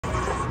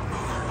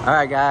All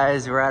right,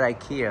 guys, we're at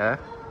Ikea.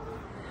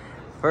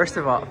 First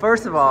of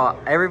all,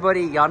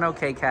 everybody, y'all know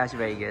KASH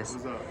Vegas.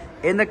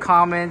 In the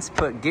comments,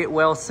 put "get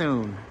well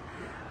soon."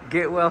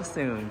 Get well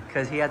soon,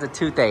 because he has a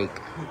toothache.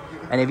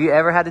 And if you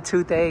ever had a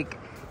toothache,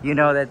 you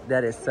know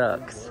that it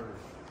sucks.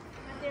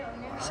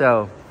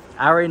 So,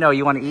 I already know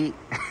you want to eat.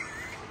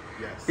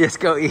 Yes. Just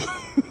go eat.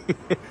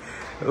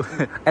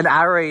 And I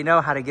already know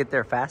how to get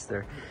there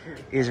faster.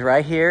 It's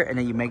right here, and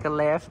then you make a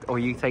left, or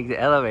you take the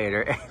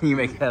elevator and you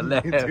make that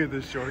left. You do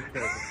the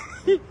shortcut.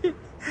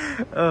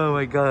 Oh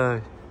my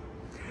god.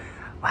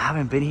 I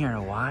haven't been here in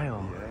a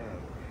while.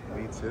 Yeah,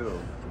 me too.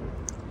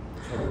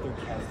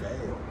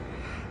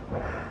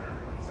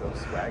 So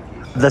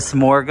swaggy. The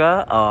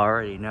Smorga? Oh, I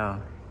already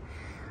know.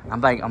 I'm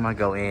gonna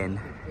go in.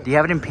 Do you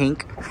have it in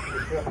pink?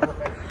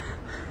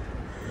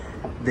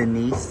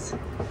 Denise.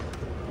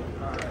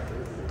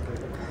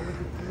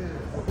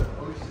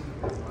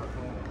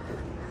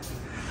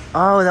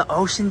 Oh, the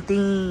ocean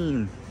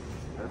theme.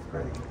 That's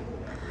pretty.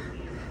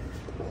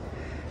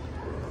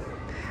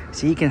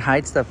 So you can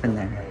hide stuff in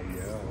there.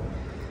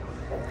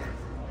 Oh, yeah.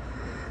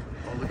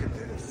 Oh, look at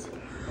this.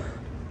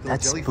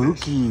 That's jellyfish.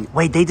 spooky.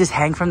 Wait, they just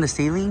hang from the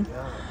ceiling?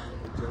 Yeah,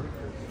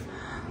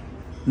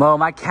 jellyfish. Mo,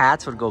 my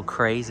cats would go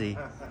crazy.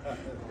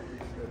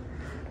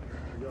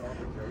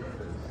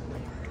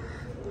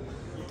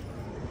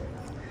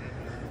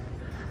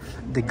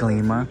 The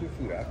Glima.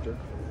 Food after.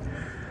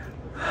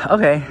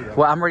 Okay,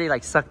 well, I'm already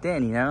like sucked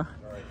in, you know?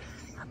 All right.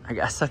 I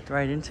got sucked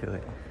right into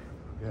it.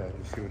 Yeah,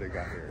 let's see what they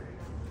got here.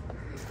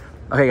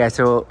 Okay, guys,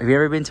 so have you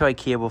ever been to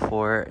Ikea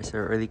before? It's a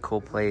really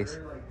cool place.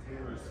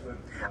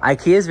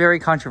 Ikea is very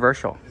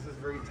controversial. This is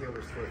very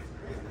Taylor Swift.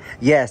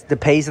 Yes, the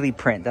paisley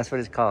print. That's what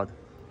it's called.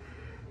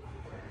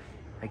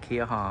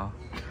 Ikea Hall.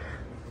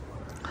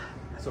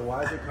 So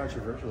why is it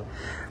controversial?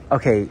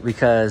 Okay,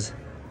 because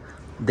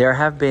there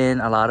have been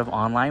a lot of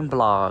online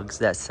blogs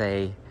that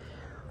say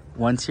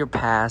once you're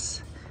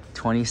past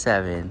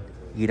 27,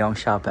 you don't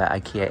shop at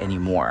Ikea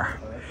anymore.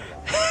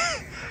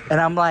 And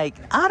I'm like,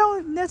 I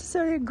don't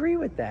necessarily agree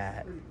with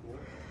that.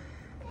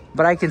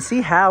 But I can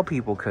see how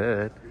people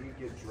could.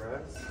 You get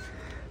dressed.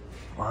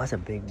 Wow, that's a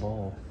big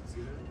bowl.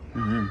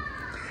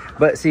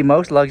 But see,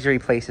 most luxury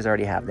places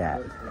already have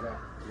that.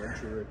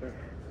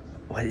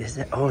 What is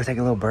it? Oh, it's like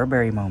a little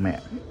Burberry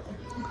moment.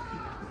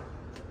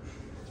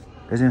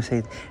 Doesn't it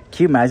say?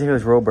 Can you imagine if it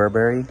was real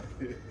Burberry?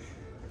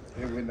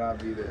 It would not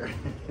be there.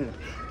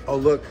 Oh,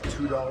 look,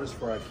 $2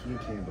 for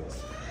IKEA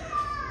candles.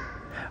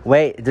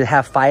 Wait, do they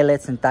have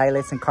phthalates and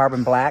phthalates and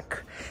carbon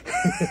black?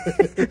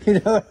 You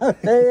know what I'm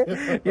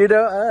saying? You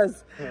know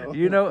us.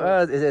 You know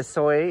us. Is it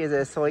soy? Is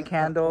it a soy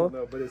candle?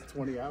 No, but it's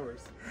 20 hours.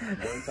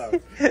 One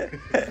time.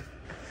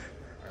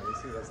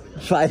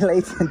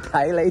 Phthalates and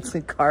phthalates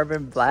and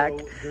carbon black.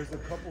 So there's a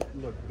couple.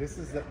 Look, this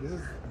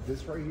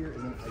right here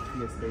is an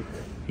IKEA staple.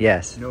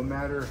 Yes. No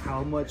matter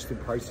how much the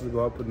prices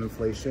go up with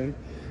inflation,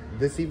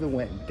 this even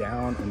went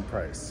down in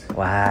price.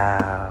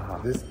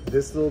 Wow.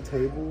 This little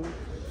table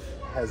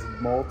has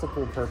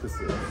multiple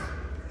purposes.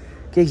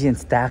 You can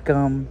stack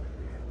them.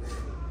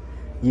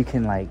 You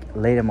can like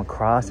lay them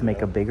across and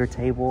make a bigger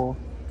table.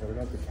 What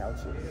about the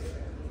couches?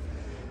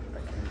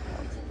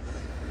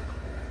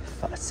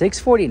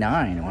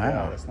 $649. Wow.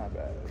 Yeah, that's not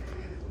bad.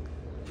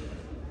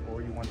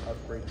 Or you want to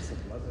upgrade to some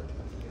leather.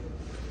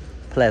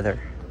 Pleather.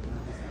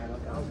 Add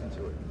 1,000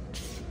 to it.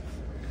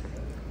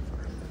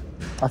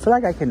 I feel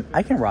like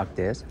I can rock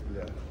this.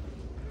 Yeah.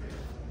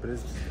 But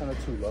it's just kind of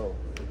too low.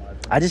 In my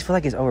opinion. I just feel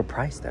like it's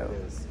overpriced though.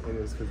 It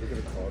is because look at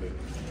the quality.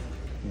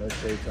 No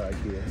shade to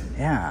IKEA.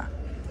 Yeah.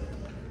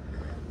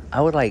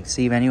 I would like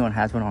see if anyone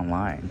has one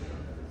online.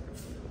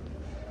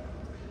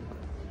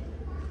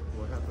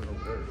 What happened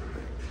over there?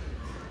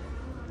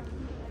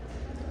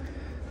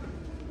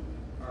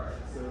 Alright,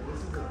 so this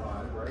is the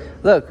vibe,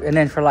 right? Look, and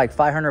then for like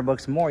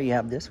 $500 more, you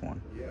have this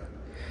one. Yeah.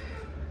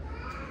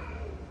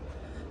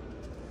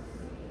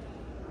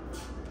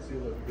 See,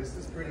 look, this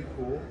is pretty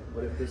cool,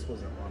 but if this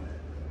wasn't on it.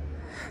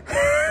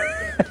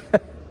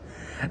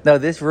 No,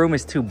 this room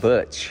is too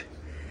butch.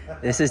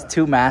 This is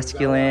too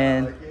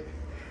masculine. Like it?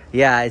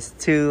 Yeah, it's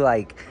too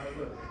like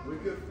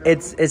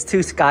it's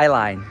too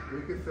skyline.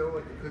 We could film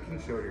like a cooking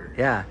show here.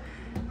 Yeah.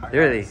 Alright,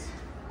 Really. guys.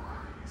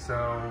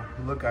 So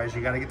look, guys,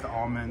 you gotta get the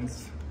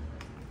almonds,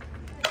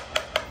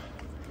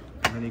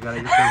 and then you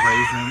gotta get the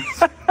raisins.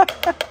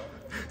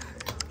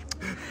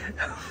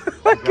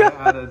 Oh my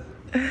god.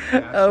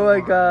 Oh my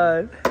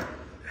god.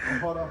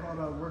 Hold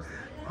on. Where's...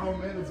 Oh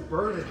man, it's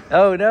burning.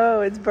 Oh no,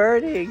 it's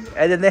burning.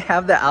 And then they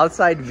have the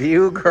outside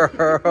view,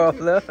 girl.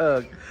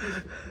 Look.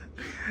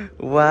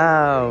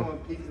 Wow.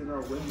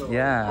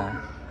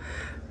 Yeah.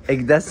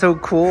 That's so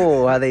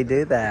cool how they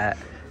did that.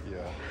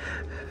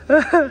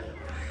 Yeah.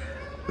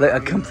 Look, a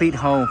complete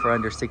home for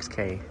under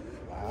 6K.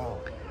 Wow.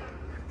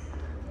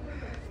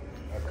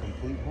 A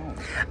complete home.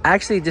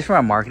 Actually, just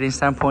from a marketing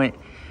standpoint,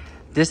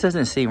 this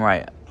doesn't seem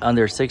right.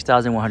 Under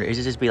 6,100, it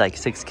should just be like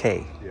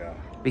 6K. Yeah.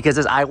 Because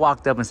as I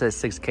walked up and said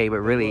 6K,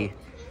 but really,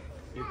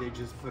 if they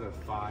just put a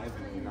 5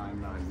 and a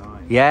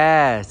 999.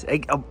 Yes,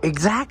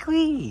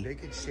 exactly. They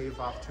could shave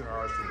off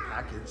 $2 from the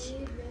package.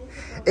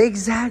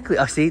 Exactly.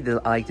 Oh, see,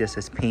 I like this.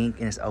 It's pink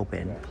and it's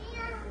open.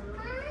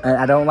 And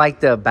I don't like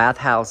the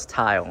bathhouse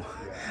tile.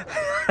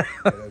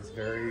 Yeah, it's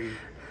very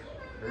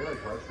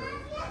like retro.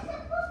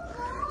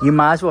 You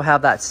might as well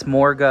have that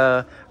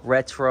Smorga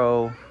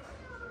retro.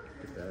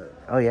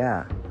 Oh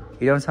yeah.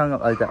 You don't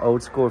sound like the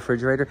old school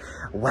refrigerator.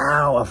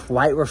 Wow, a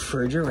white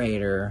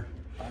refrigerator.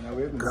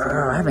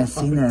 Girl, I haven't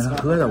seen that.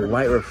 Who has a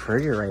white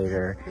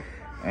refrigerator?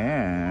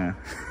 Yeah.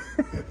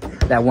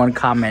 That one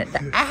comment.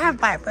 I have a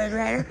white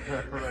refrigerator.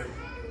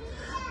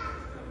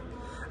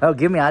 Oh,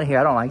 get me out of here.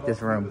 I don't like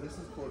this room. This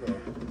is cool though.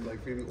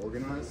 Like maybe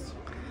organized.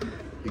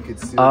 You could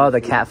see. Oh,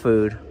 the cat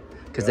food.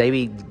 Because they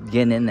be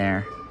getting in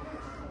there.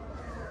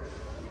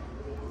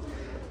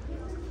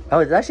 Oh,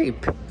 it's actually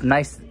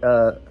nice.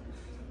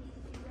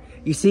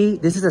 You see,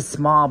 this is a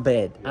small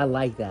bed. I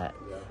like that.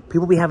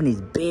 People be having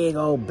these big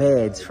old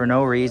beds for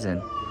no reason.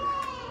 Okay,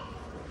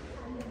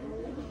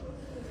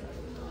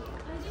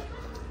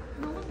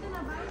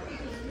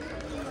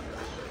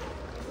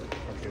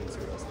 let's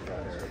see what else they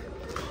got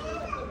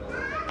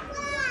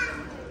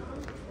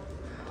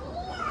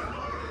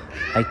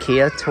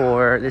here. Ikea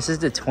tour. This is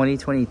the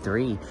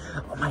 2023.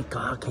 Oh my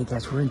God, okay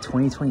guys, we're in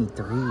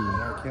 2023.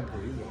 I can't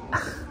believe it.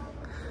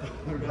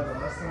 The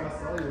last time I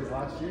saw you was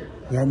last year.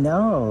 Yeah,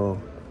 no.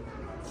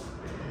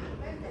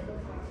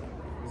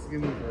 This is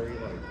gonna be very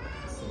like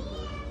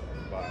simple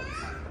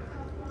vibes.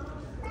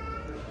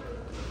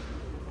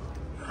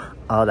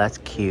 Oh, that's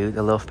cute.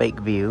 A little fake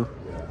view.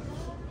 Yeah.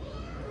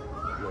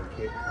 Your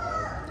Cape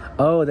Cod.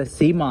 Oh, the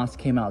sea moss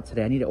came out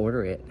today. I need to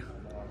order it.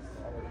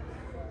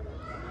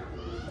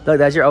 Look,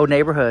 that's your old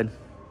neighborhood.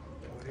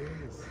 It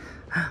is.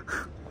 I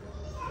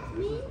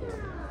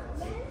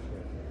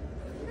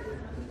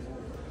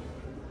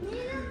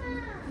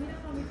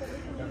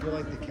feel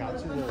like the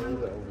couches are a little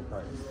bit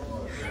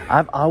overpriced.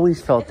 I've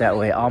always felt that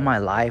way all my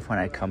life when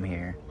I come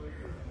here.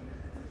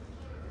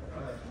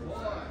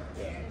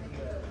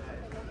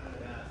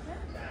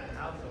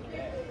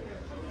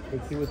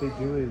 But see, what they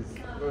do is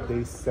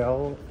they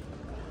sell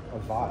a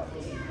vibe.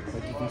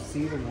 Like if you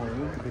see the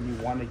room, then you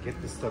want to get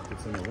the stuff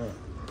that's in the room.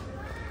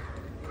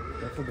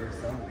 That's what they're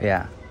selling.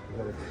 Yeah.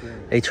 That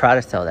experience. They try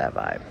to sell that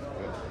vibe.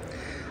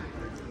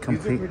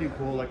 These are pretty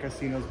cool. Like I've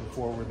seen those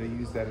before where they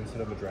use that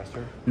instead of a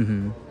dresser.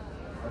 Mm-hmm.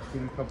 I've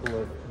seen a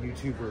couple of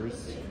YouTubers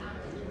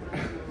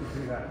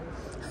do that.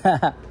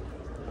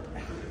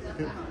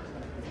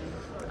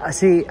 I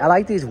see. I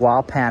like these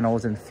wall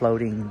panels and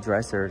floating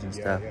dressers and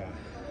stuff. Yeah.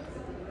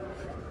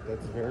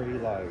 That's very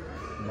like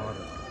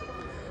modern.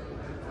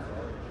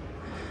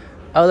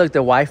 Oh, look, the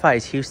Wi-Fi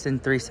is Houston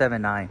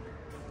 379.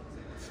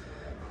 This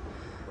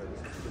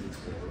is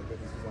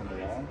on the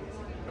wall.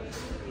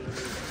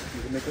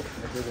 You can make a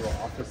little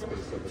office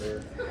space over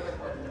there.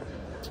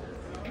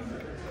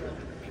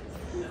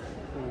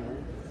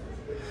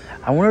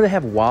 I wonder if they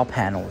have wall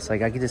panels.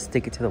 Like I could just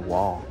stick it to the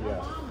wall.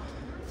 Yeah.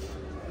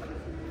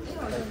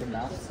 Like the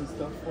mounts and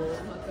stuff for it.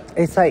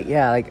 It's like,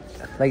 yeah,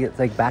 it's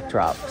like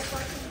backdrop,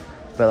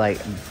 but like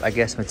I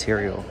guess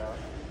material.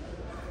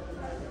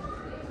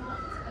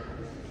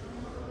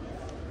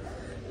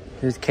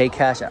 Here's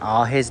KASH and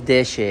all his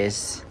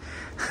dishes.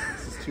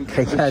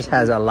 KASH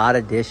has a lot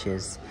of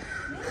dishes.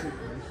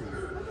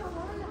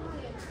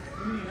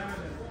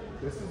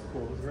 This is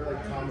cool. It's very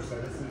like Thomas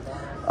Edison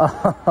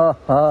vibe.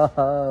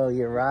 Oh,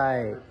 you're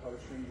right.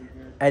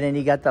 And then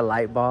you got the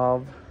light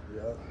bulb.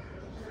 Yep.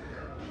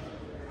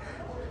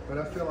 But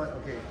I feel like,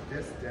 okay,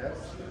 this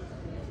desk,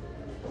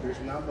 there's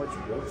not much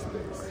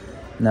workspace.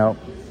 Nope.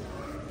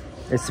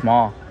 It's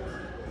small.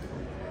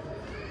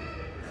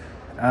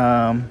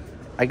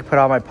 I can put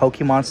all my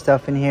Pokemon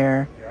stuff in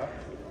here. Yeah.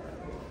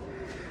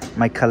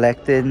 My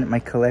collection.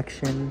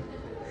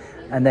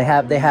 And they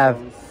have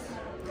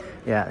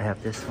yeah, they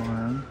have this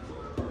one.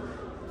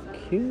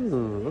 Cute.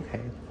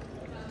 Okay.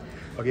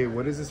 Okay,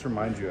 what does this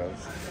remind you of?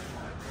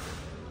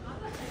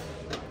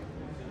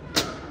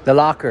 The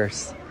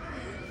lockers.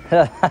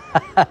 The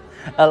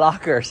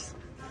lockers.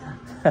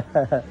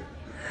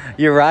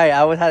 You're right.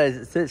 I was had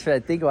to sit try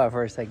to think about it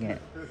for a second.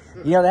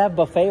 You know, they have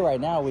buffet right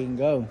now. We can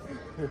go.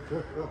 You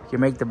can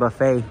make the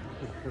buffet.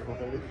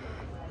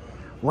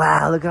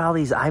 Wow, look at all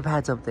these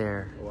iPads up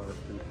there. Oh, that's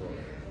pretty cool.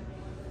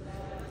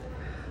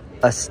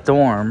 A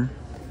storm.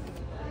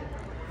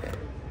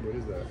 What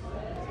is that?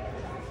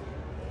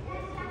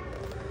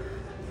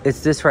 It's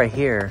this right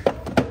here.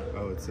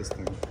 Oh, it's this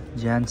thing.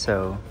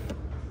 Janso.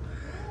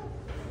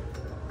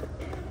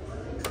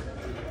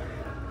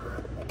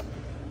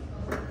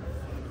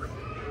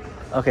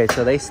 Okay,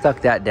 so they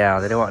stuck that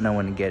down. They don't want no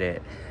one to get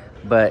it.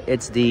 But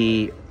it's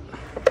the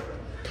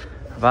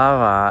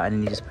Vava, and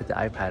then you just put the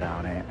iPad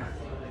on it.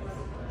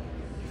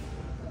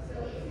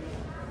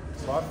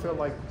 So I feel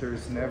like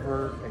there's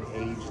never an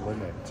age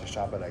limit to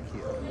shop at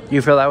Ikea.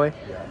 You feel that way?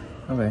 Yeah.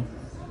 Okay.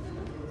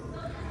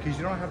 Because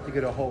you don't have to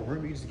get a whole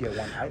room. You just get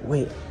one item.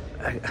 Wait.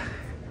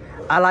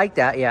 I like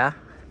that, yeah.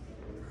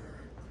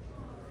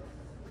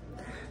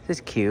 This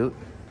is cute.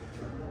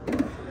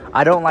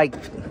 I don't like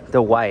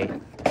the white.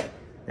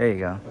 There you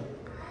go.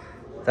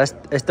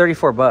 It's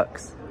 34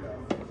 bucks.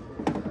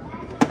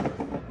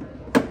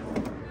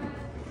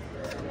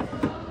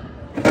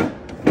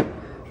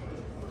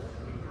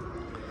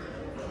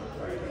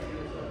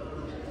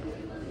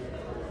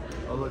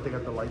 Oh look, they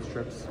got the light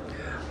strips.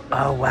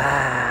 Oh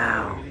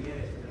wow.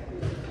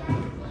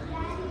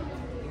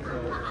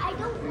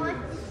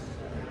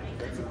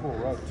 That's a cool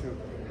rug too.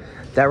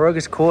 That rug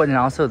is cool, and then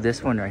also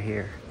this one right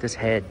here, this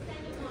head.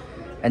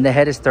 And the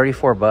head is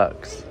 34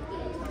 bucks.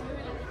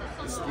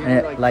 And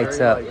it lights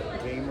up.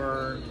 Like,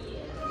 gamer,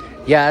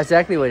 Yeah, that's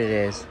exactly what it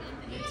is.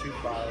 YouTube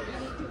vibe.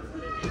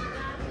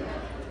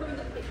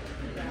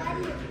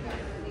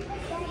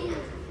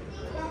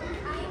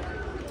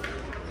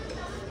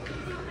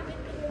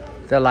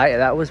 The light,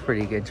 that was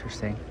pretty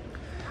interesting.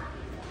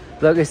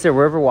 Look, it's the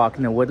river walk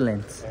in the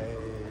woodlands. Hey.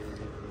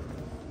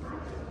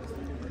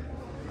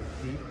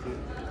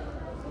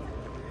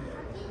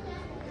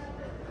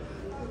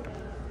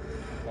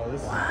 Oh,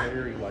 this is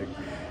very like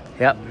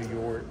Yep, New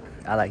York.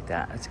 I like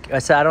that. I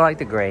don't like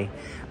the gray,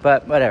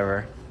 but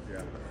whatever.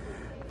 Yeah.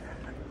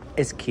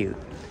 It's cute.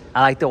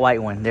 I like the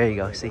white one. There you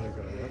go. See,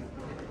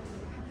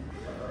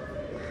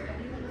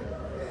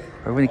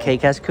 we're in the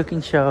KASH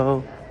cooking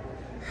show.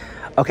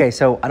 Okay,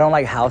 so I don't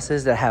like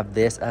houses that have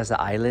this as an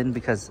island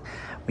because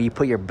when you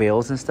put your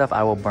bills and stuff,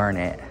 I will burn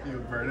it. You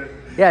burn it?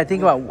 Yeah,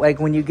 think about like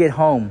when you get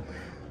home.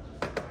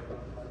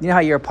 You know how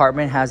your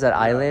apartment has that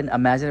island?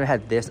 Imagine if it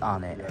had this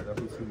on it. Yeah, that'd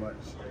be too much.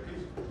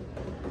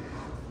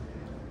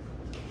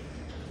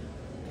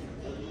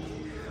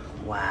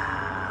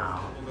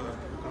 Wow.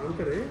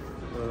 Look at it.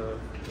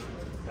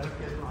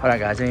 Hold on,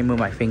 guys. Let me move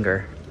my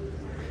finger.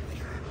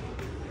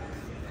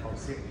 Oh,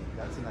 see,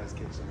 that's a nice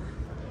kitchen.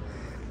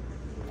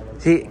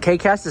 See,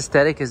 KASH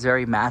aesthetic is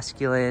very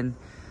masculine,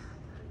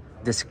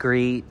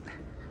 discreet,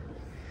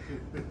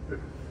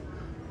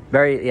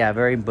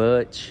 very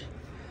butch.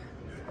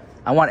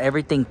 I want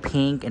everything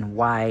pink and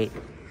white.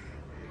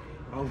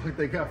 Oh, look,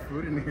 they got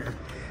food in here.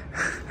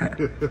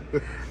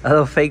 A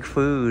little fake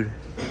food.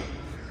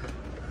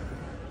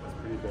 That's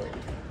pretty dope.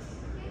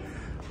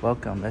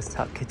 Welcome. Let's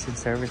talk kitchen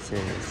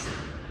services.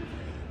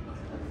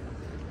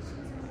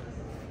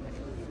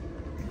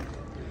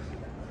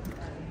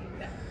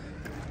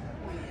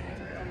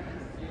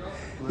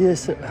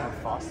 Yes. They have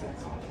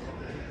faucets.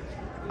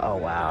 Oh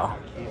wow.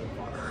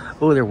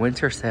 Oh, their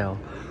winter sale.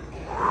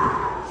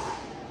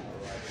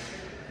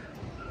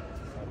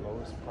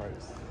 Lowest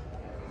price.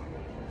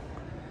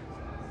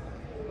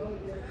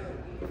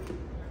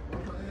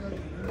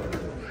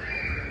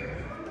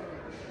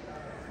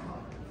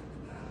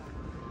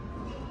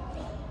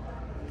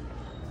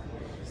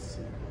 Let's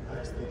see what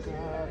else they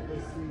got.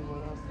 Let's see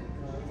what else they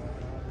got.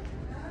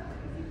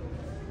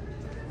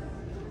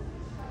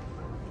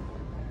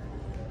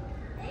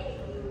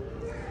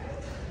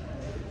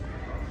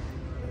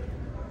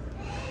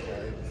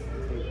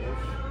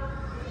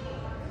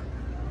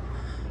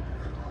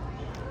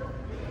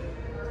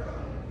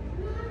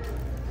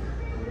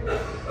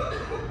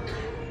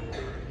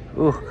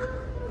 Ooh.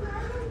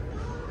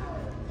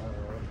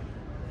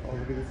 Oh,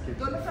 look at this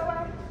kitchen.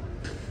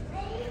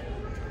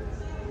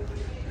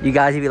 You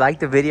guys, if you like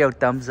the video,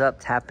 thumbs up,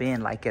 tap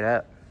in, like it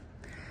up.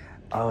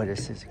 Oh,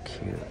 this is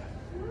cute.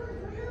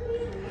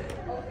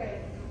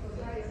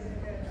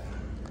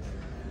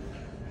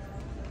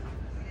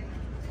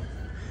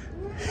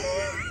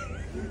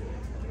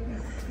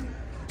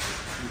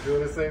 You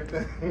doing the same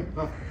thing?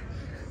 Oh,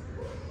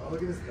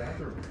 look at this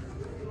bathroom.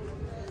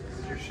 This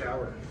is your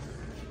shower.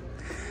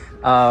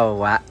 Oh,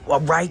 wow. Well,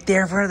 right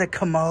there in front of the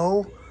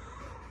commode?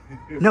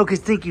 No, because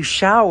think you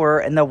shower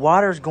and the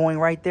water's going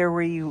right there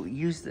where you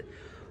use the...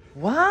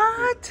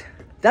 What?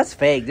 That's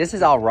fake. This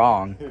is all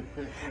wrong.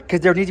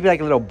 Because there needs to be like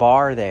a little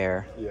bar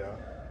there. Yeah.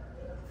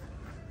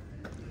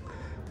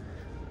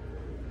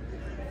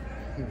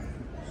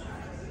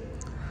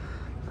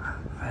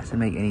 That doesn't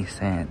make any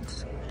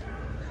sense.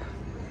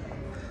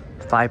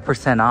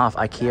 5% off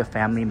IKEA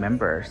family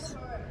members.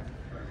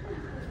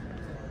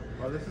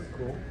 Oh, this is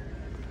cool.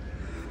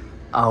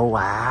 Oh,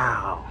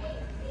 wow.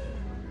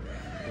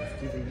 Let's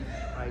do the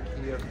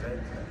IKEA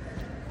bed.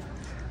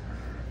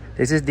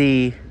 This is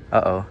the...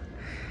 Uh-oh.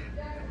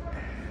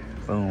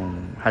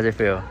 Boom. How's it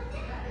feel?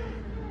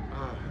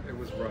 It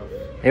was rough.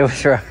 It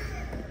was rough.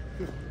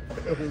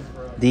 It was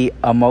rough. The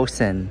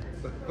Amosin.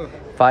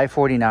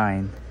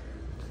 $5.49.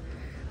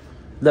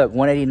 Look,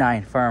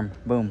 $189 firm.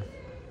 Boom.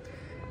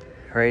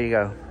 Ready to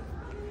go.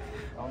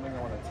 I don't think I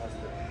want to test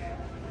it.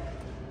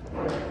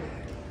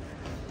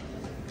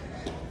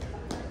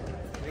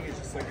 I think it's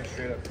just like a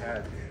straight up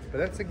pad. But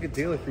that's a good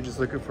deal if you're just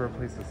looking for a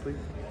place to sleep.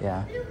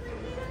 Yeah.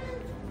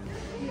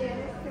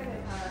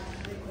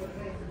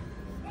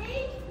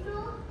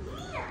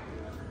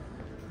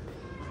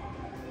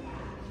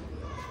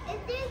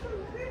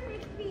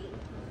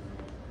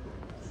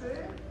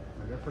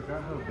 I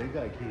forgot how big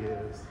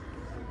IKEA is.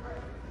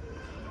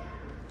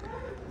 You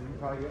can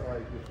probably get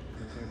like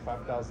between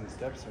 5,000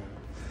 steps in.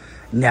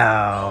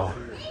 No.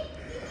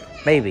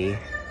 Maybe.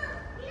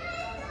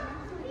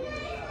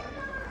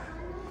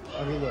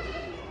 Okay, look.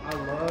 I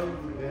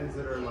love beds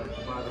that are like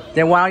by the...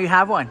 Then why don't you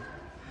have one?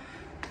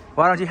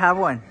 Why don't you have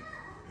one?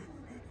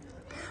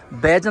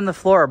 Beds on the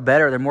floor are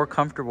better. They're more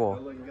comfortable.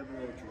 Look, you got the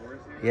little drawers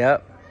here.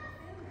 Yep.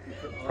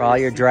 For all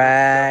your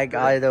drag,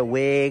 all the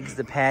wigs,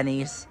 the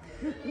panties.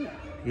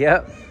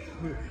 Yep.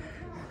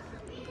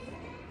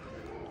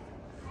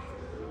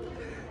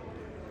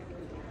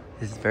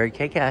 This is very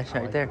KASH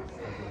right there.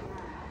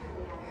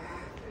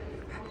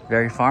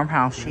 Very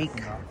farmhouse chic.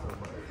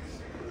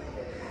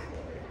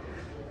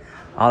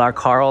 All our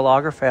Karl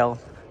Lagerfeld.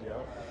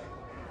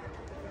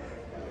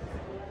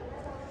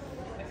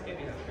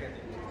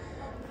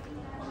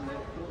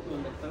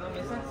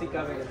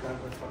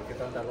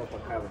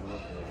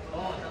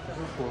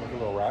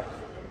 Little rack.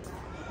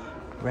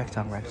 Rex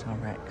on Rex on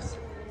Rex.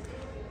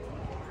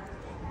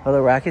 Oh,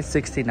 the rack is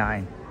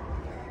 $69.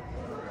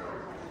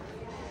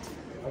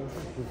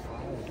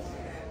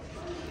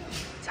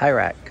 It's high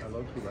rack. I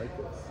love you like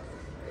this.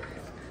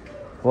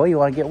 Well, you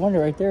want to get one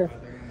right there.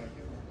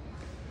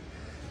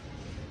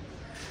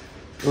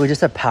 Ooh,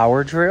 just a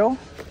power drill?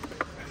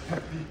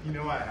 You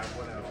know I have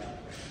one out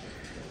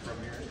from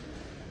here.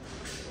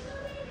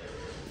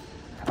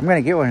 I'm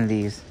going to get one of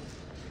these.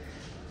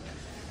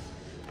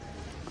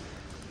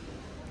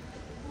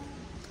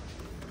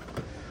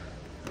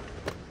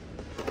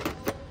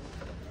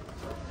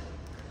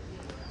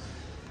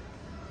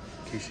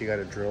 In case you got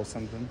to drill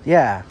something.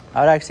 Yeah, I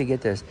would actually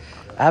get this.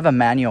 I have a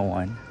manual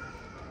one.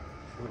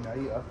 Well, now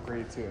you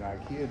upgrade to an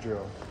Ikea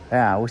drill.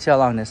 Yeah, we'll see how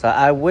long this.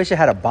 I wish it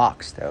had a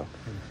box though.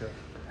 Okay.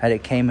 That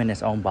it came in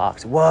its own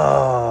box.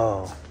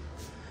 Whoa!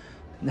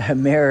 The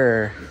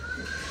mirror.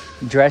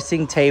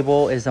 Dressing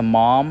table is a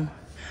mom.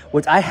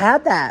 Which I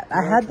had that.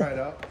 I had Try it that.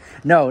 out?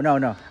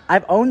 No.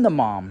 I've owned the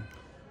mom.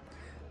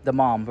 The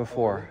mom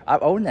before.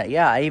 I've owned that.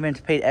 Yeah, I even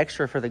paid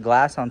extra for the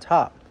glass on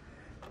top.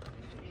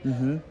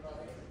 Mm-hmm.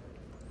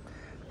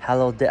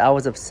 Hello, I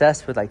was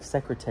obsessed with like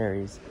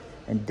secretaries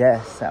and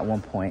desks at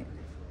one point.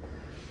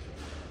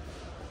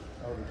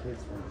 Oh, the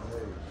kids were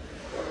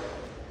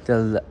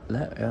great.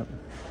 Yep.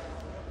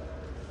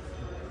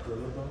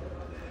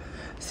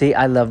 See,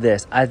 I love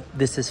this.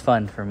 This is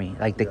fun for me.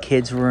 Like the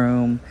kids'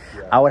 room.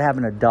 Yeah. I would have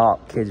an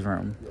adult kids'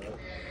 room. Yeah.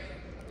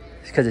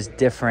 Because it's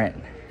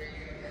different.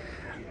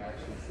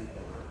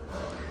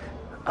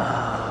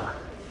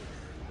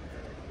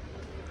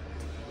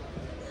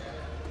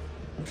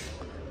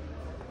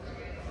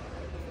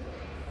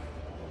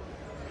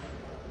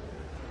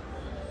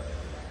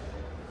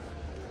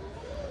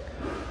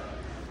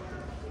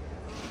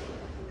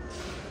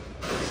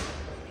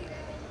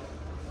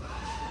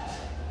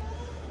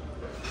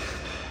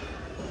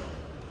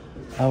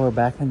 Oh, we're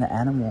back in the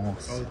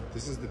animals. Oh,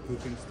 this is the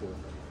pooping stool.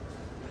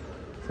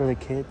 For the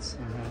kids?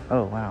 Mm-hmm.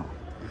 Oh, wow.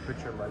 You put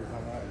your legs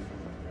on that.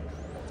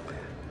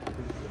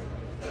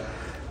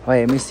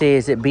 Wait, let me see.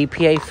 Is it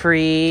BPA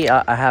free?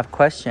 I have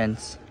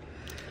questions.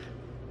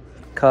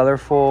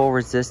 Colorful,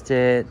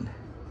 resistant.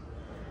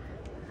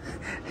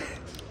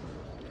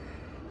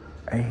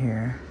 Right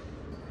here.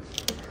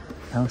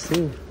 I don't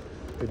see.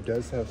 It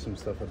does have some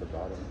stuff at the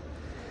bottom.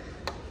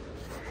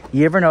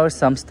 You ever notice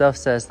some stuff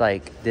says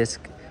like this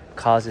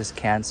causes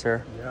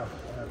cancer? Yeah,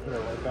 I put it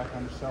right back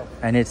on the shelf.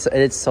 And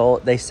it's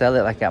sold. They sell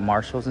it like at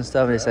Marshalls and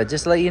stuff. And it said,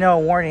 just to let you know,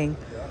 warning.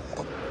 Yeah.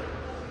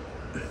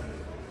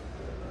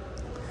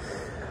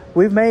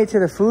 We've made it to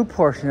the food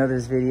portion of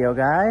this video,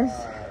 guys.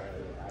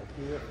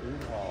 IKEA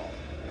food hall.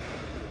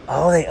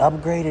 Oh, they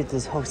upgraded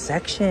this whole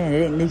section.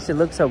 It needs to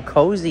look so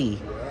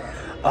cozy.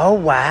 Oh,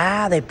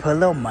 wow. They put a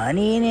little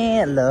money in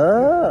it.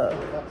 Look.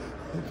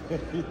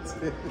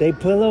 They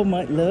put a little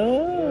money.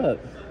 Look.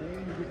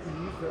 And you get to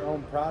use their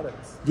own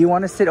products. Do you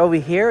want to sit over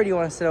here or do you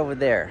want to sit over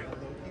there?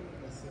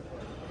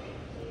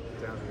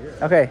 Down here.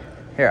 Okay.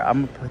 Here,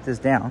 I'm going to put this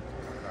down.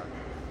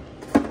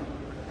 There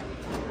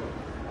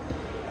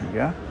you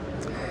go.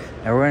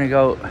 And we're going to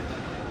go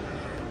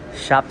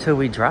shop till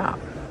we drop.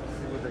 See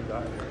what they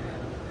got.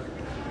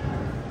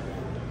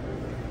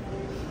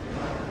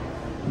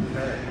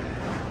 Okay.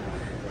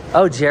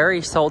 Oh,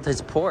 Jerry sold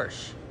his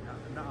Porsche.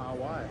 Nah,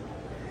 why?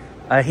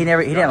 He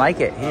didn't like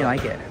it. He didn't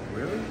like it.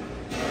 Really?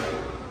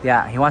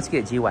 Yeah, he wants to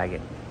get a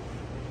G-Wagon.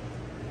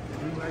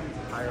 G-Wagon's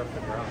higher up the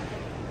ground.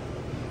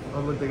 Oh,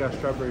 look, they got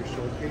strawberry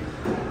shortcake.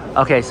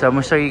 Okay, so I'm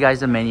going to show you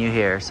guys the menu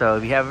here. So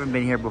if you haven't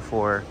been here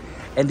before,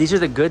 and these are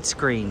the good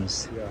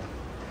screens. Yeah.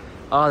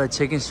 Oh, the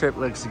chicken strip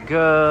looks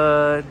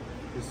good.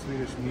 The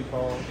Swedish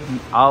meatballs.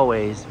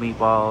 Always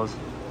meatballs.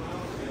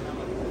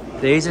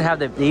 They even have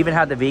the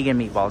vegan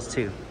meatballs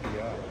too.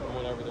 Yeah.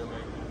 Whatever they're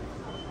making.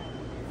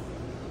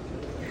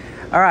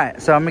 All right,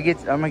 so we're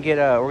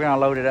gonna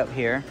load it up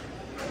here.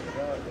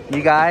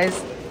 You guys,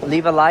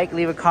 leave a like,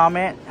 leave a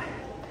comment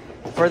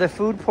for the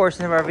food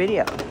portion of our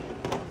video.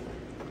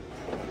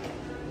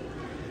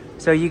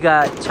 So you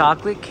got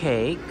chocolate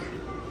cake,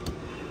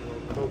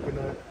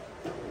 Coconut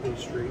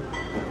pastry.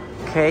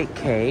 cake.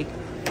 They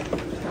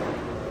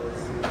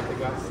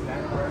got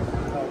snack bars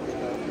on top of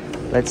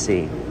that. Let's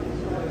see.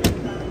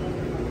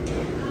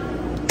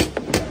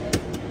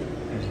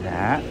 There's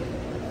that.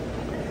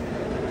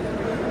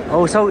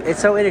 Oh, so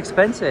it's so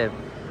inexpensive.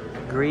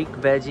 Greek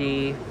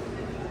veggie.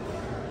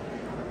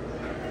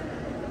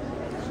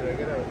 Should I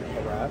get a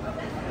wrap?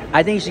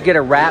 I think you should get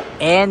a wrap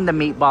and the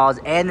meatballs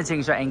and the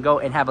chicken strips and go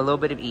and have a little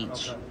bit of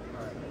each. Okay.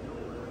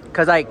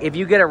 Because, like, if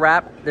you get a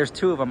wrap, there's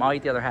 2 of them. I'll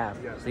eat the other half,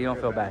 so you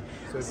don't feel bad.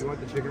 So do you want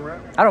the chicken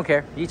wrap? I don't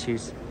care. You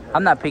choose.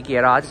 I'm not picky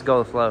at all. I just go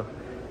with the flow.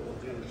 We'll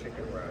do the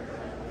chicken wrap.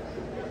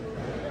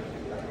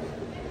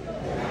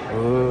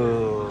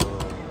 Ooh.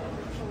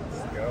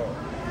 Let's go.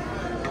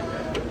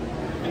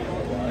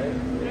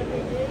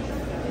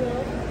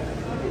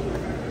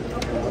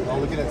 Oh,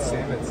 look at that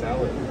salmon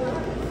salad.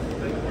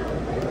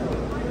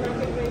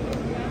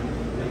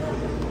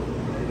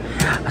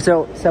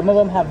 So, some of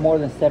them have more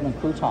than 7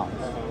 croutons.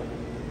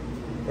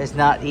 It's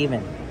not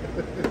even.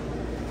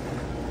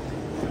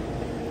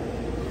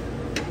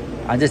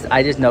 I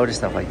just noticed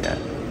stuff like that.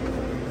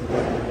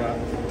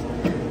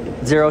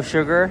 0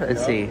 sugar.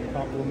 Let's see.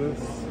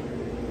 Compliments.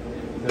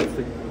 That's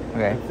the,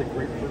 Okay. that's the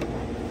grapefruit.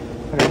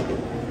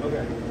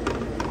 Okay.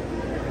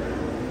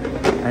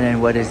 And then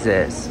what is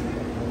this?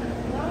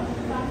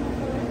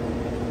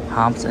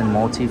 Humps and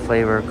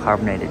multi-flavor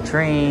carbonated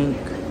drink.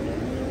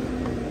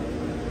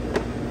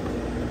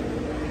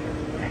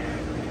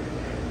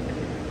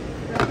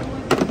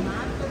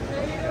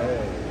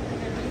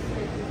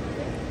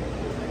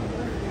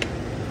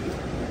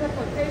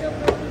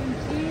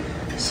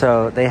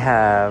 So they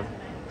have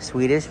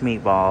Swedish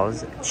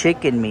meatballs,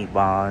 chicken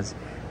meatballs,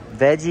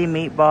 veggie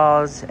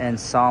meatballs, and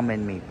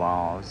salmon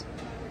meatballs.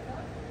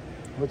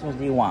 Which ones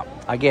do you want?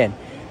 Again,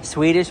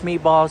 Swedish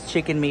meatballs,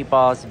 chicken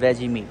meatballs,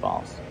 veggie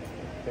meatballs.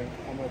 I think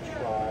I'm going to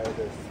try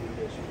the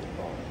Swedish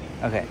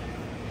meatballs. Okay.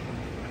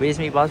 Swedish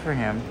meatballs for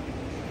him.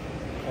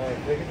 Can I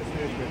get the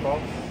Swedish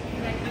meatballs?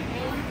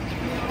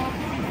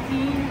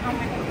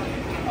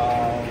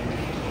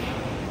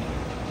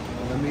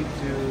 Let me do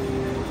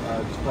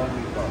 12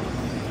 meatballs.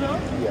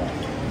 Yeah.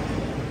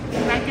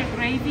 Like a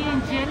gravy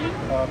and jelly?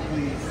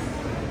 Please.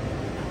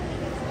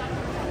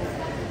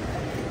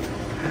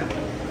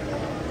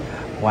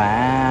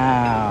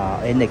 Wow.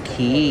 And the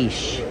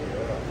quiche.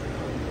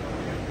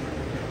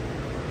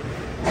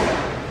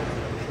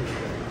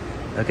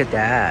 Look at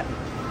that.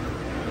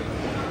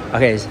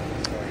 Okay.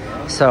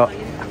 So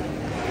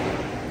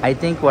I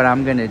think what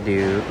I'm going to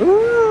do...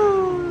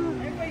 Ooh,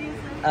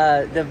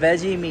 the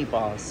veggie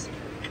meatballs.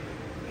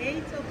 8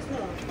 or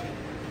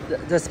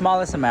 12? The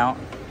smallest amount.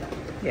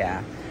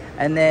 Yeah.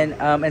 And then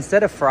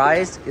instead of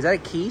fries, is that a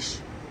quiche?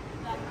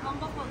 The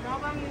combo for that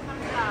one is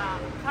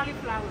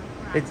cauliflower.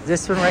 It's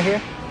this one right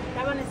here?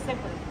 That one is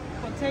separate.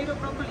 Potato,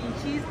 broccoli, and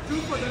cheese,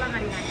 2 for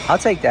 $1.99. I'll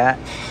take that.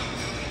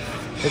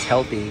 It's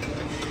healthy.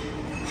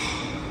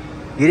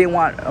 You didn't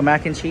want a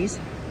mac and cheese?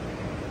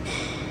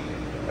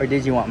 Or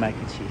did you want mac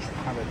and cheese?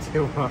 I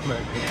do want mac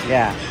and cheese.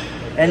 Yeah.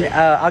 And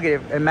I'll get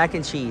it. And mac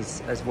and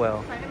cheese as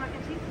well. Fried mac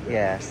and cheese?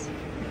 Yes.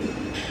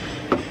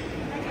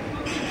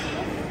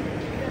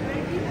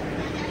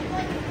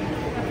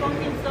 The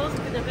pumpkin sauce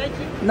with the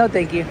veggie? No,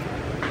 thank you. No?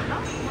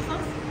 No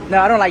sauce?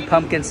 No, I don't like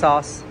pumpkin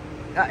sauce.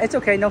 It's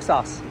okay, no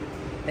sauce.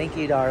 Thank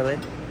you, darling.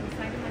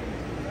 Fried mac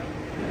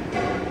and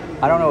cheese.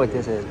 I don't know what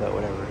this is, but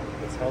whatever.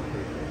 It's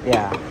healthy.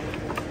 Yeah.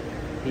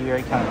 Be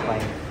very kind of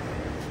plain.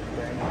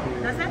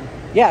 That's it?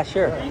 Yeah,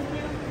 sure. Thank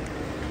you.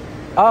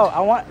 Oh,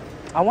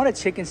 I want a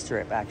chicken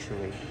strip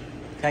actually.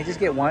 Can I just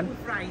get one? With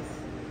fries.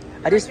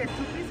 I just Like a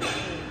 2 piece or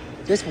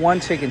 4? just one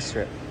chicken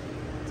strip.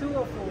 2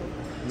 or 4?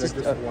 Just,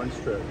 Just one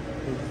strip.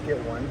 Can you just get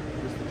one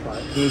just to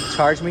try? Can you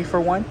charge me for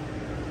one?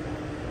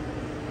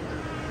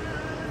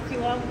 He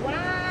want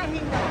one, he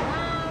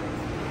want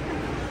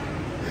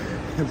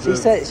one.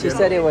 She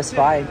said it was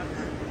fine.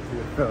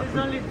 It's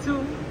only 2.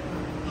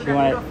 with You a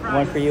want little fries.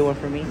 one for you, one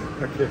for me?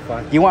 Okay,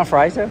 fine. You want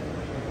fries though?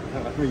 I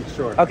mean,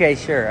 sure. Okay,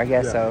 sure. I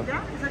guess Yeah. so.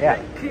 Yeah? Is that Yeah.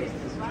 good?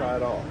 Just try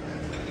it all.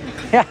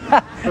 Yeah.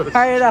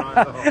 Try it out.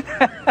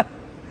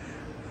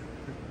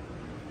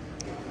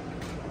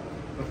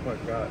 Oh my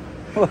god.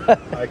 What?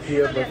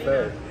 Ikea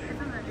buffet.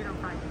 It's on a little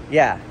fry.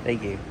 Yeah,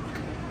 thank you.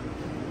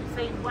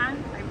 Say 1, I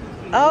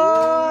put 2.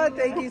 Oh,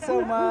 thank you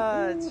so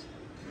much.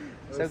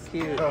 So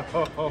cute.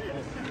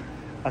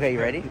 Okay, you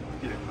ready?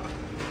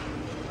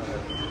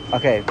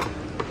 Okay.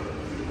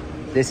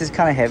 This is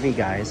kind of heavy,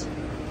 guys.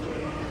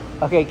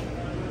 Okay,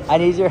 I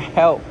need your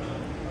help.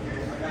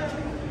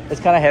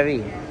 It's kind of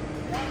heavy.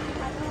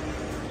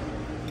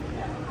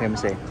 Okay, let me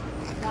see.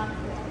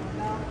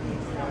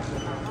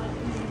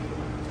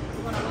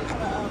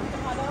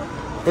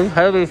 It's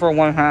heavy for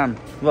one hand.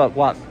 Look,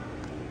 what?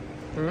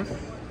 It's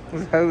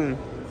heavy.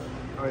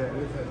 Oh yeah, it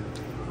is heavy.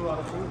 It's a lot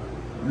of food.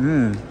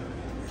 Mmm.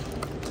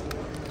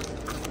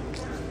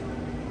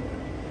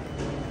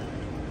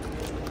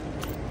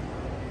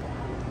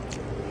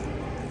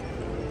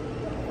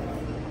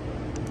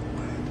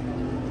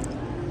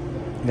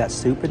 You got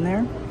soup in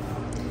there?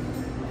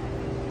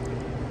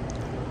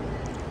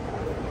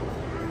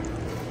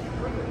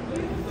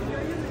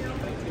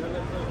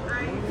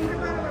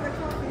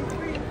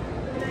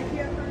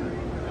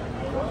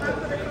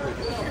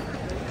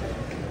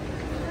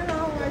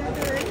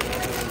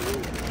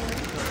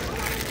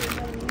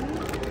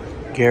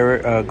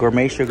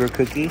 Gourmet sugar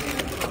cookie.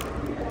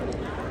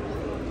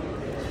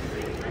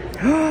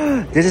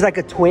 This is like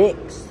a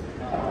Twix.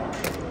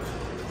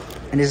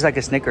 And this is like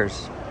a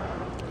Snickers.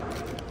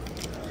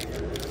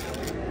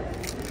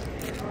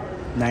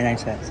 99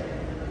 cents.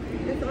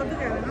 It's all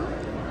together, no?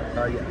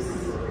 Yes.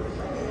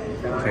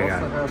 And Okay, I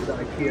got also it.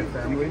 have the Ikea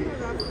family.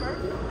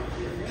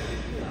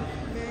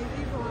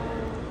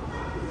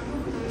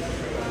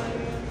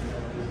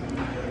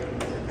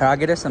 Here, I'll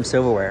get us some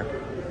silverware.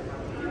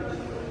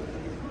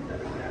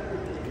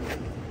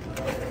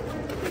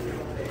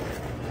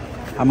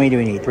 How many do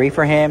we need? 3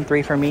 for him,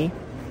 3 for me.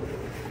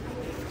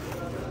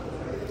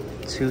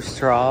 2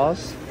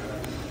 straws.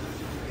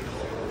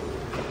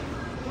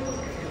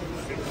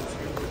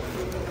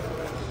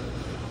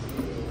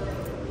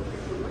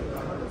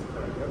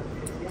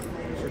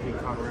 Should be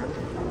caught around.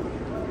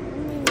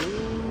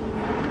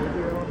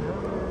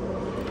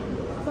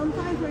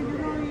 Sometimes when you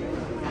don't use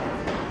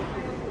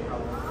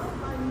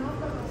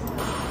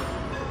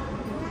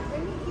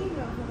any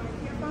emails from my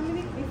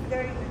family, it's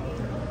there in the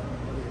email.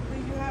 Do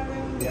you have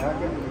them? Yeah, I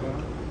can do that.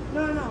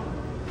 No.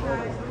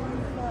 Yeah.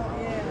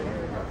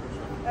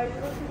 I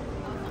don't think.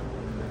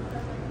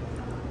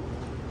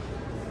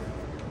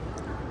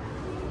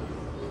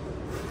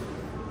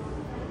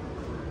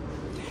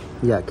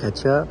 You got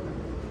ketchup,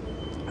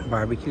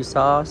 barbecue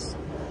sauce.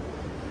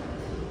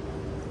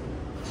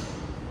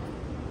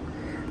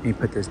 Let me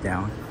put this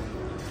down.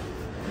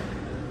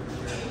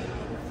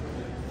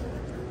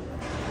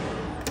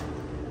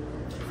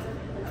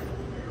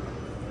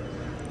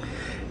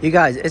 You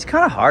guys, it's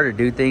kind of hard to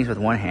do things with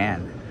one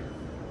hand.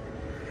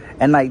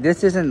 And like,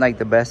 this isn't like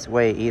the best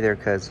way either,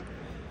 because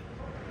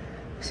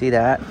see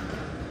that?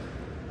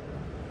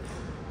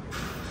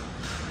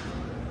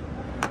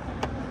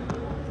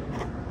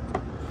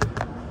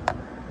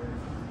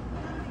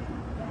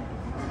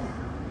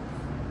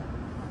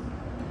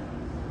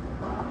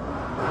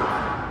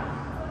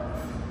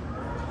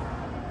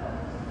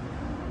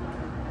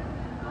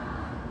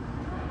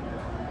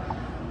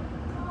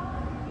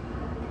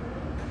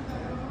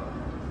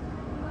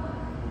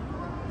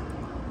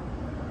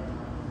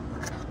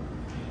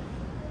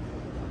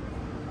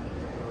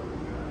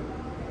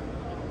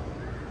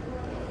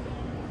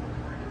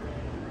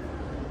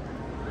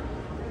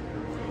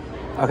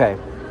 Okay.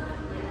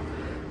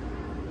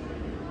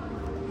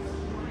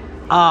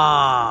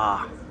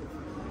 Ah.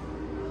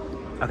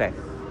 Okay.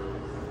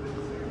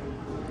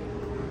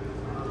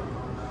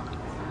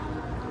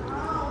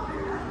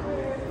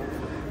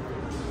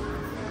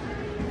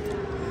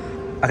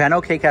 Okay, I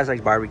know KASH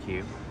likes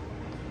barbecue.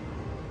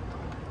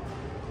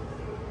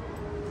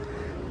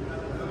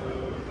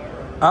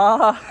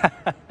 Oh,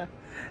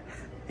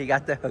 he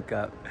got the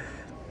hookup.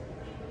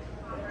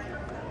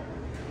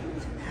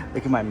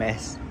 Look at my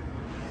mess.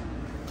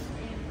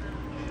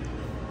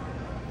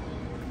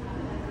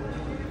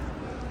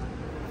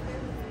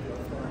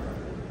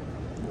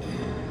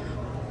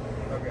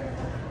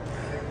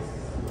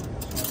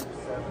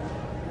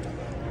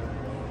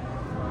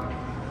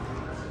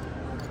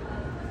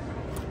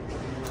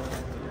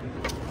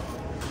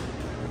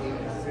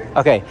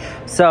 Okay,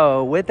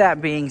 so with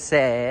that being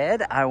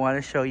said, I want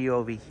to show you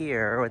over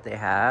here what they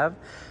have.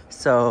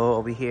 So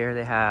over here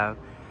they have,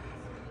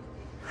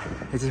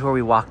 this is where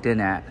we walked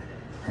in at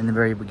in the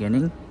very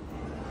beginning.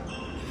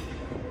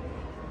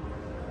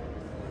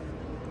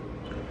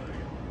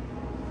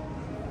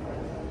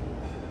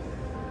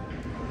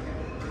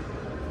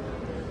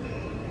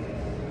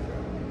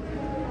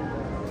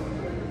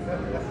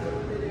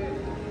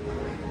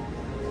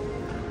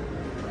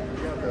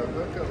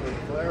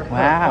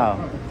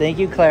 Wow, thank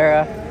you,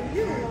 Clara.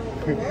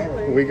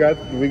 We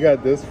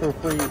got this for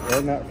free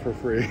and not for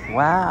free.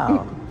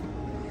 Wow.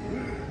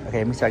 Okay,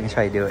 let me see if I can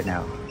try to do it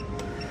now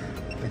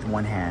with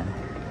one hand.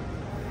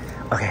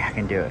 Okay, I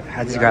can do it.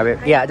 I just grab it.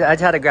 Yeah, I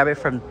just had to grab it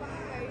from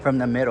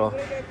the middle.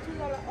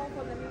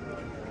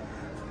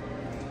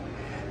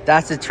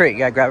 That's the trick. You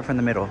gotta grab it from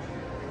the middle.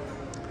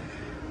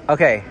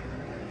 Okay.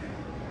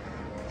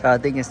 So I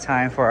think it's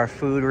time for our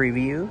food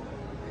review.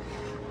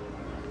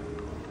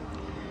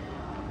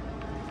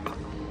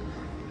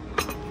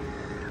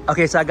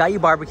 Okay, so I got you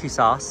barbecue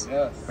sauce.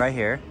 Yes. Right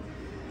here.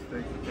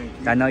 Thank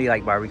you. I know you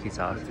like barbecue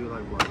sauce. I do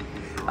like barbecue.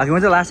 Okay,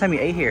 when's the last time you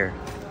ate here?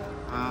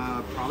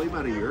 Probably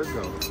about a year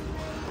ago.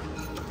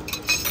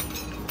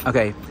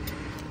 Okay,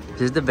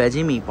 this is the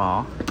veggie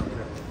meatball.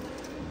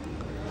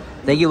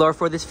 Thank you, Lord,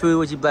 for this food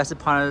which you bless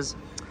upon us.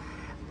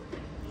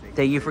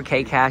 Thank you for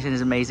KASH and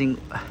his amazing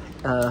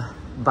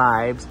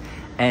vibes,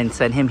 and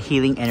send him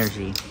healing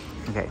energy.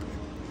 Okay.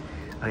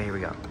 Okay, here we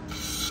go.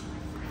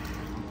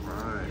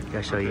 Alright.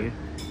 Gotta show you.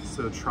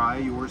 So try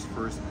yours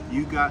first.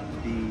 You got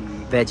the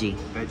Veggie.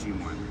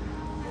 one.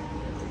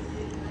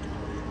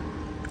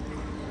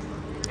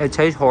 It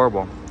tastes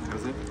horrible.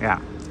 Does it?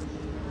 Yeah.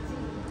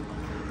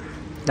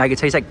 Like, it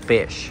tastes like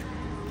fish.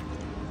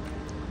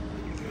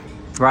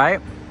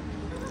 Right?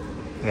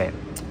 Okay.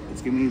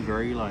 It's giving me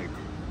very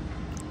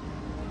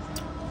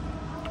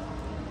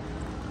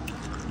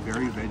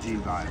veggie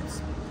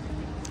vibes.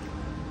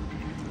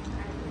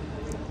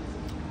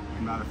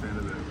 I'm not a fan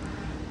of it.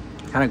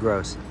 Kind of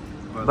gross.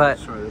 But But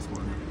let's try this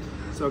one.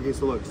 So okay,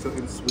 so look, so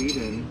in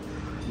Sweden,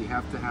 You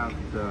have to have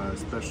the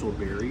special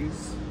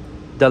berries.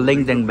 The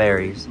Lingdon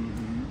berries.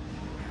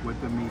 With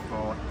the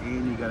meatball,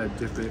 and you gotta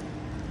dip it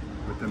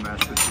with the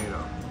mashed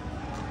potato.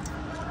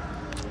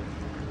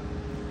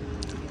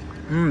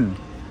 Mmm.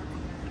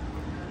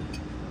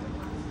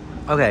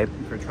 Okay.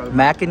 Try the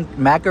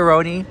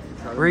Macaroni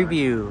Try the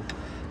review.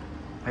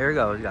 Here it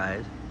goes,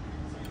 guys.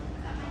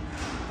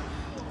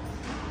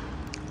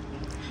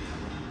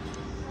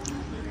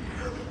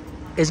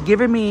 It's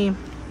giving me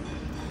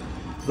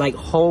like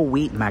whole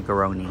wheat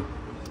macaroni.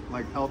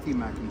 Like healthy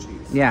mac and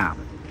cheese. Yeah.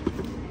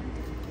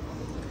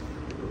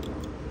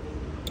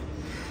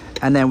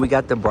 And then we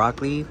got the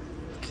broccoli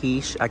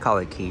quiche. I call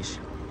it quiche.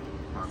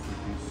 Broccoli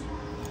piece.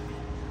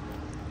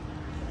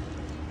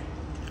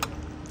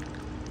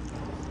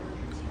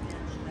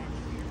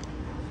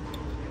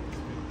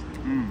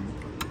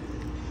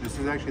 This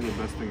is actually the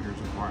best thing here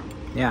so far,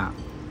 Yeah.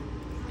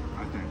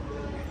 I think.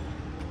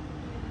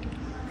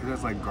 It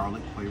has like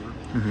garlic flavor.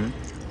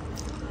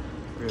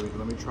 Okay,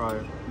 let me try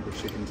the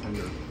chicken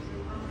tender.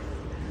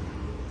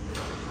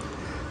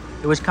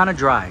 It was kind of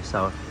dry,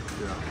 so.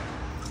 Yeah.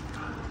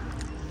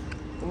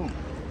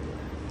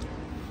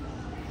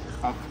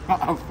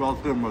 I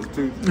felt it in my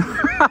tooth.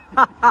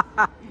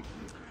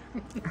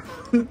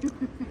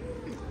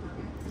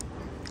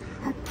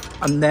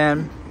 And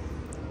then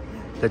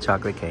the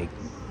chocolate cake.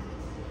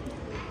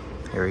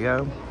 Here we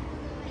go.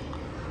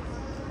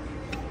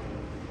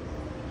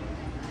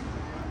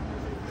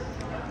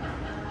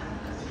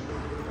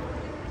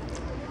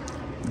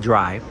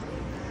 Dry,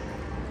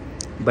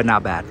 but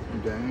not bad.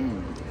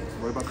 Dang.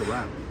 What about the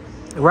wrap?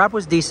 The wrap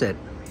was decent.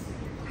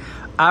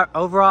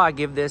 Overall, I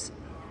give this,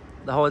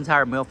 the whole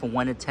entire meal, from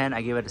 1 to 10,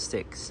 I give it a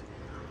 6.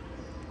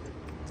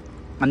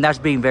 And that's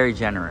being very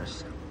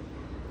generous.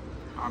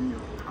 I'm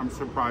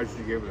surprised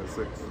you gave it a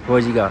 6. What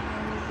would you go?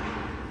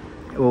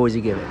 What would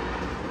you give it?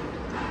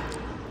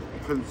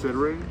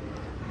 Considering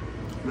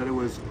that it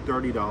was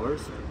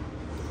 $30,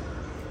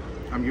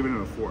 I'm giving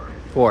it a 4.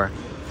 4.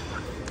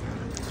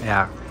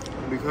 Yeah.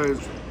 Because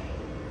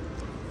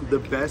the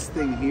best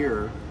thing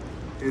here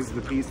is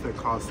the piece that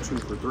costs 2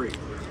 for $3.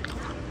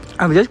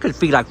 I mean, this could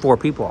feed like 4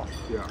 people.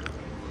 Yeah.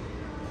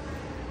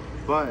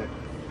 But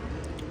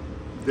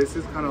this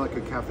is kind of like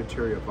a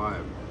cafeteria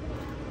vibe.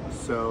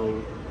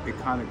 So it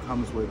kind of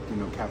comes with, you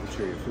know,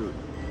 cafeteria food.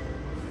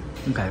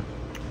 Okay.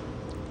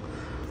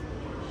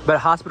 But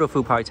hospital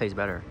food probably tastes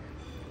better.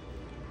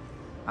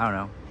 I don't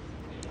know.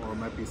 Or it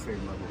might be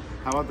same level.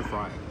 How about the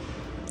fry?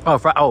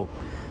 Oh,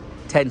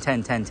 10,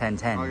 10, 10, 10,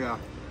 10. Oh, yeah.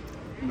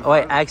 Oh,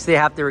 wait, I actually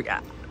have to...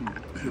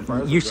 The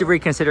fries You are should good.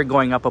 reconsider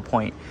going up a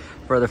point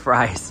for the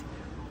fries.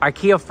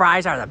 Ikea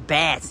fries are the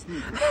best.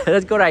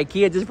 Let's go to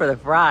Ikea just for the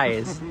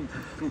fries.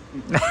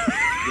 They're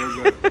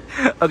good.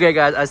 Okay,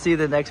 guys, I'll see you in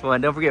the next one.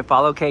 Don't forget,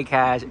 follow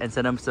KASH and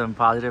send them some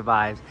positive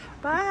vibes.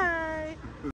 Bye.